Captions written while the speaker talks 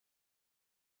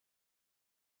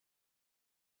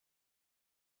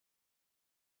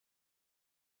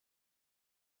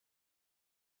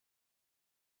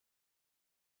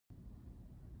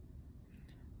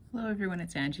Hello everyone,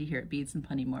 it's Angie here at Beads and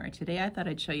Plenty More. Today I thought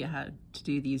I'd show you how to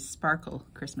do these sparkle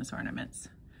Christmas ornaments.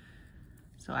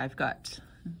 So I've got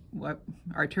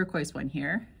our turquoise one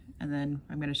here, and then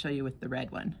I'm going to show you with the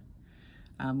red one.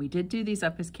 We did do these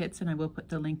up as kits, and I will put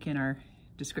the link in our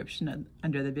description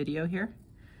under the video here.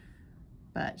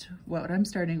 But what I'm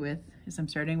starting with is I'm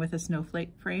starting with a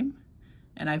snowflake frame,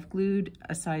 and I've glued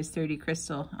a size 30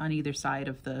 crystal on either side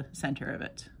of the center of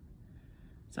it.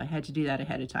 So I had to do that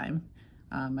ahead of time.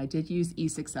 I did use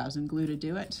E6000 glue to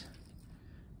do it,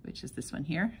 which is this one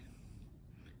here.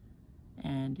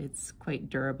 And it's quite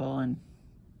durable and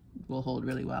will hold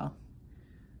really well.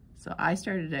 So I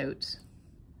started out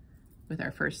with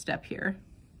our first step here,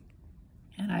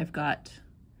 and I've got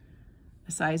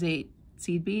a size 8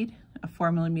 seed bead, a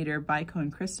 4mm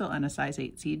bicone crystal, and a size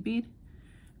 8 seed bead.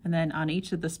 And then on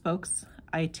each of the spokes,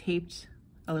 I taped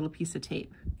a little piece of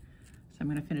tape. So I'm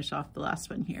going to finish off the last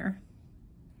one here.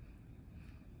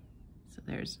 So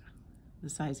there's the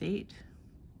size 8,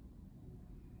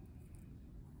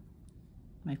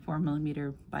 my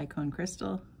 4mm bicone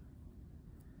crystal,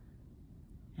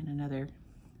 and another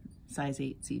size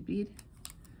 8 seed bead.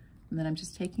 And then I'm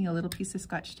just taking a little piece of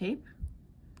Scotch tape,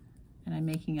 and I'm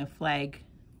making a flag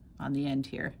on the end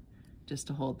here just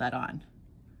to hold that on.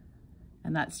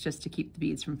 And that's just to keep the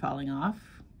beads from falling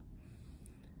off.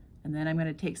 And then I'm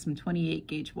going to take some 28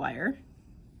 gauge wire,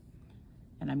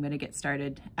 and I'm going to get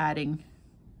started adding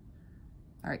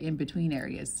our in-between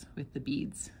areas with the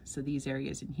beads. So these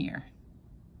areas in here.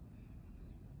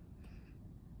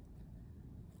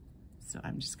 So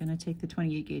I'm just going to take the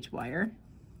 28 gauge wire,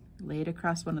 lay it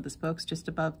across one of the spokes just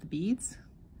above the beads,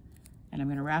 and I'm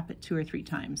going to wrap it 2 or 3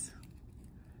 times.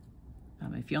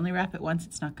 If you only wrap it once,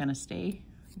 it's not going to stay.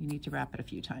 You need to wrap it a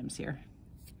few times here.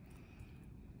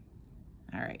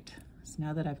 All right, so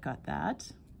now that I've got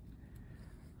that,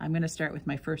 I'm going to start with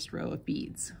my first row of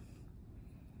beads.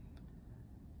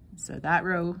 So that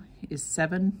row is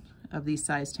 7 of these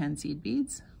size 10 seed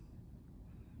beads.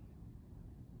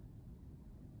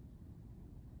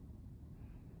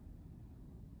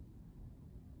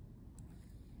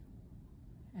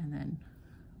 And then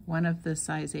 1 of the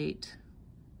size 8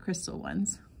 crystal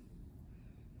ones.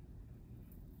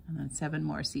 And then 7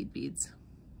 more seed beads.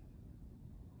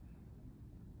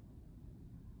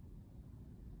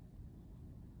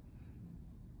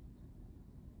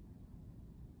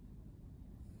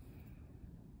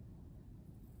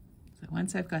 So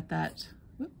once I've got that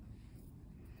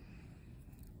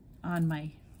on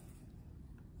my,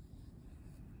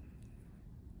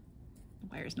 the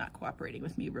wire's not cooperating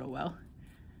with me real well.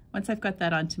 Once I've got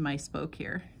that onto my spoke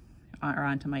here, or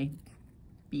onto my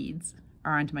beads,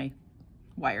 or onto my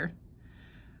wire,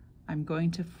 I'm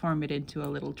going to form it into a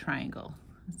little triangle.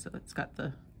 So it's got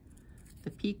the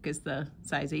peak is the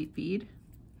size 8 bead,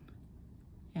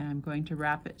 and I'm going to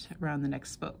wrap it around the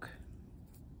next spoke.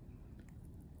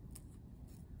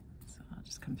 So I'll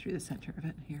just come through the center of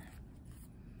it here.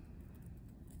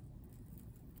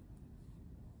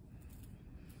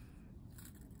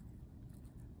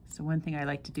 So one thing I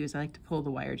like to do is I like to pull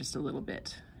the wire just a little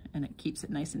bit, and it keeps it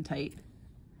nice and tight.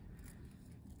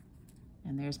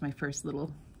 And there's my first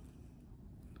little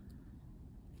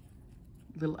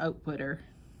outputter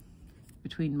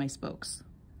between my spokes.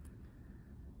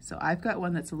 So I've got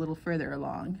one that's a little further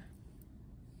along.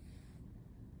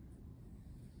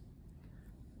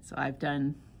 So I've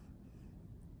done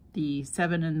the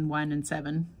 7 and 1 and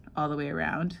 7 all the way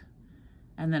around,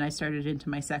 and then I started into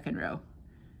my second row,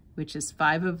 which is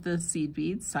 5 of the seed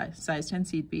beads, size 10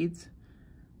 seed beads,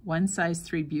 1 size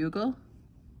 3 bugle.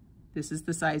 This is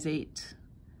the size 8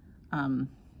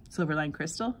 silverline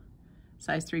crystal,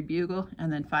 size 3 bugle,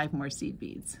 and then 5 more seed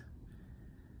beads.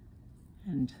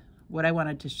 And what I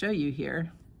wanted to show you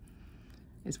here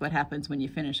is what happens when you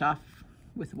finish off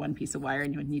with 1 piece of wire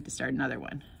and you would need to start another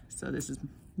one. So this is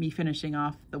me finishing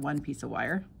off the 1 piece of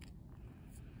wire.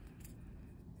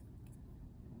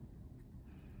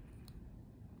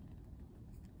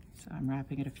 So I'm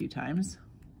wrapping it a few times,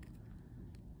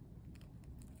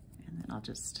 and then I'll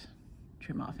just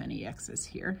trim off any excess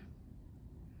here.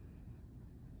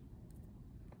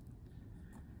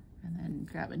 And then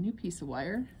grab a new piece of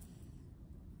wire.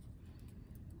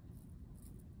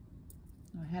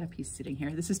 Oh, I had a piece sitting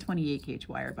here. This is 28 gauge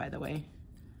wire, by the way.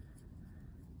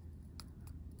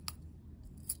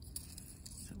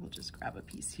 So we'll just grab a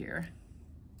piece here.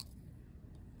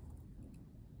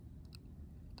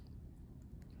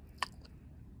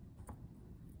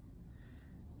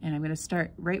 And I'm going to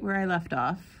start right where I left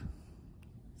off.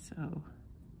 So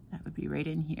that would be right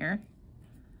in here.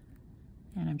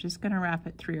 And I'm just going to wrap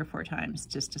it 3 or 4 times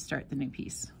just to start the new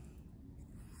piece.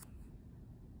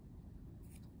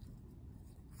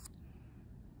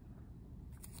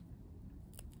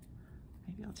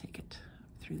 Maybe I'll take it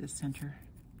through the center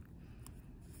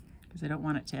because I don't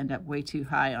want it to end up way too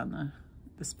high on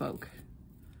the spoke.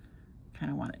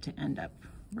 Kind of want it to end up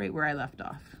right where I left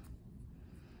off.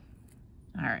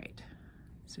 All right,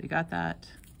 so we got that.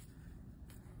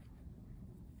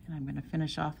 And I'm going to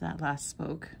finish off that last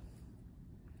spoke,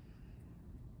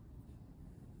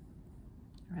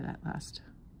 or that last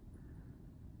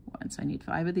one. So I need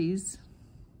 5 of these.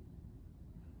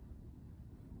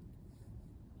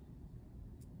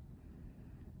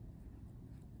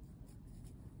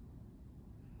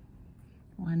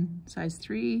 One size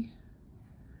 3,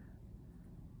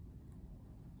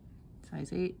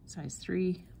 size 8, size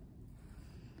 3,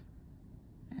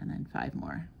 and then 5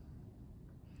 more.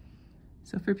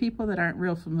 So for people that aren't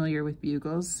real familiar with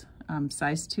bugles,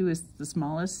 size 2 is the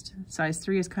smallest, size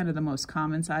 3 is kind of the most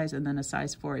common size, and then a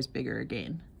size 4 is bigger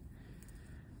again.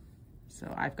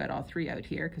 So I've got all 3 out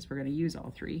here because we're going to use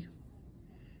all 3.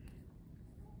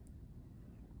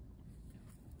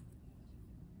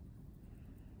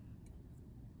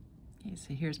 Okay,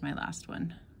 so here's my last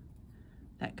one.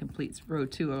 That completes row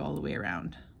 2 all the way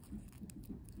around.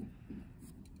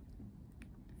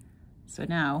 So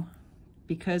now,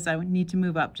 because I need to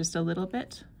move up just a little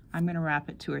bit, I'm going to wrap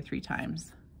it 2 or 3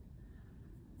 times.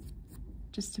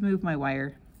 Just to move my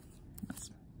wire. Let's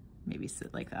maybe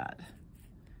sit like that.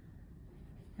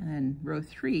 And then row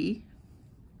 3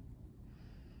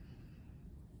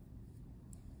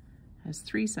 has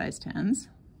 3 size 10s.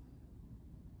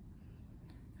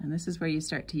 And this is where you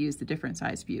start to use the different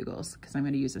size bugles, because I'm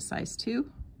going to use a size 2,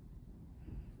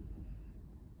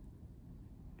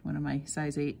 one of my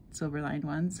size 8 silver lined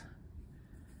ones,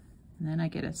 and then I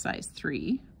get a size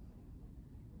 3,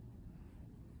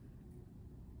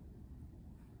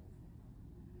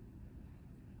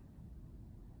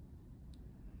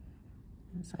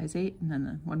 and a size 8, and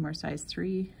then one more size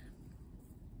 3,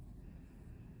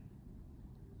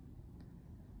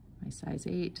 my size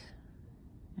 8,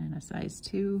 and a size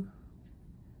 2,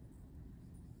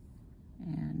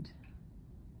 and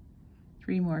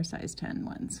 3 more size 10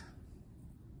 ones.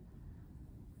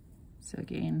 So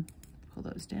again, pull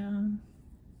those down.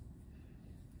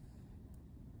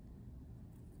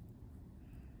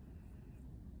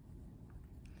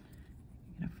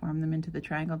 I'm going to form them into the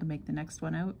triangle to make the next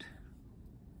one out.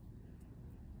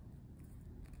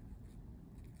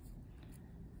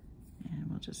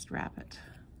 And we'll just wrap it.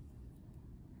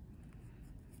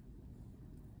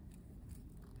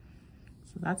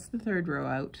 So that's the 3rd row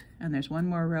out, and there's one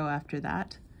more row after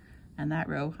that. And that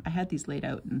row, I had these laid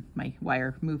out and my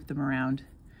wire moved them around,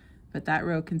 but that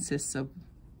row consists of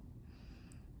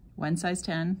 1 size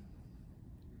 10,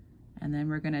 and then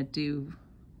we're gonna do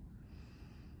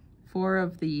 4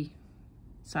 of the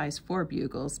size 4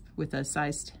 bugles with a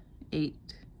size 8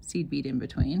 seed bead in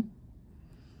between,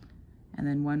 and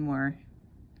then 1 more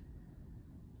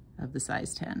of the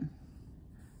size 10.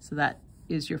 So that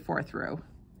is your 4th row.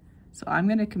 So I'm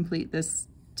going to complete this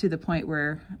to the point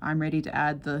where I'm ready to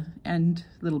add the end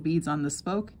little beads on the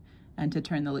spoke and to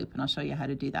turn the loop, and I'll show you how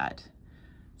to do that.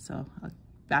 So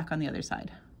back on the other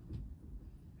side.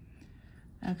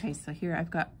 Okay, so here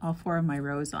I've got all 4 of my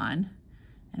rows on,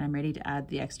 and I'm ready to add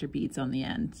the extra beads on the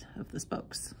end of the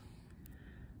spokes.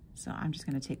 So I'm just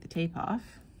going to take the tape off.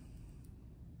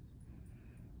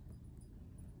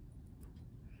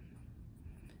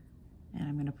 And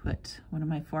I'm going to put one of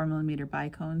my 4mm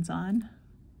bicones on,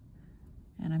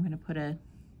 and I'm going to put a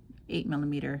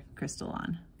 8mm crystal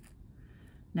on.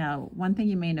 Now, one thing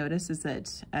you may notice is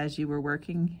that as you were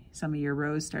working, some of your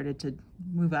rows started to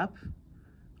move up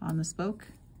on the spoke.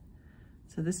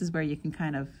 So this is where you can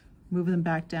kind of move them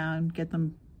back down, get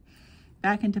them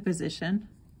back into position.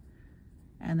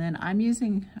 And then I'm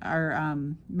using our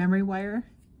memory wire.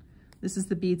 This is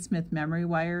the Beadsmith memory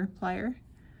wire plier.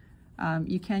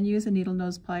 You can use a needle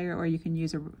nose plier, or you can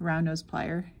use a round nose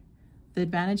plier. The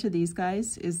advantage of these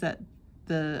guys is that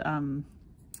the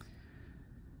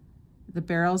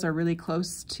barrels are really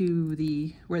close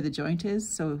to where the joint is,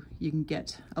 so you can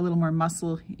get a little more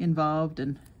muscle involved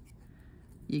and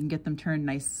you can get them turned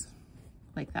nice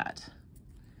like that.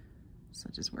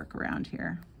 So just work around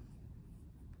here.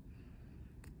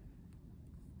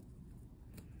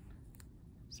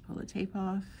 Just pull the tape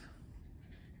off.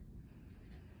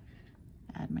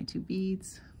 Add my 2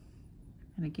 beads,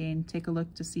 and again, take a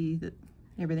look to see that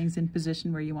everything's in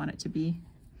position where you want it to be.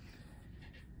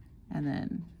 And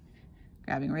then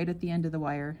grabbing right at the end of the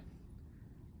wire,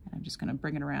 and I'm just going to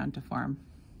bring it around to form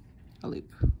a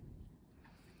loop.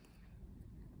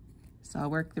 So I'll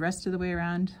work the rest of the way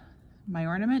around my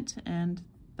ornament, and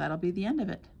that'll be the end of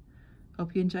it.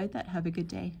 Hope you enjoyed that. Have a good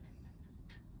day.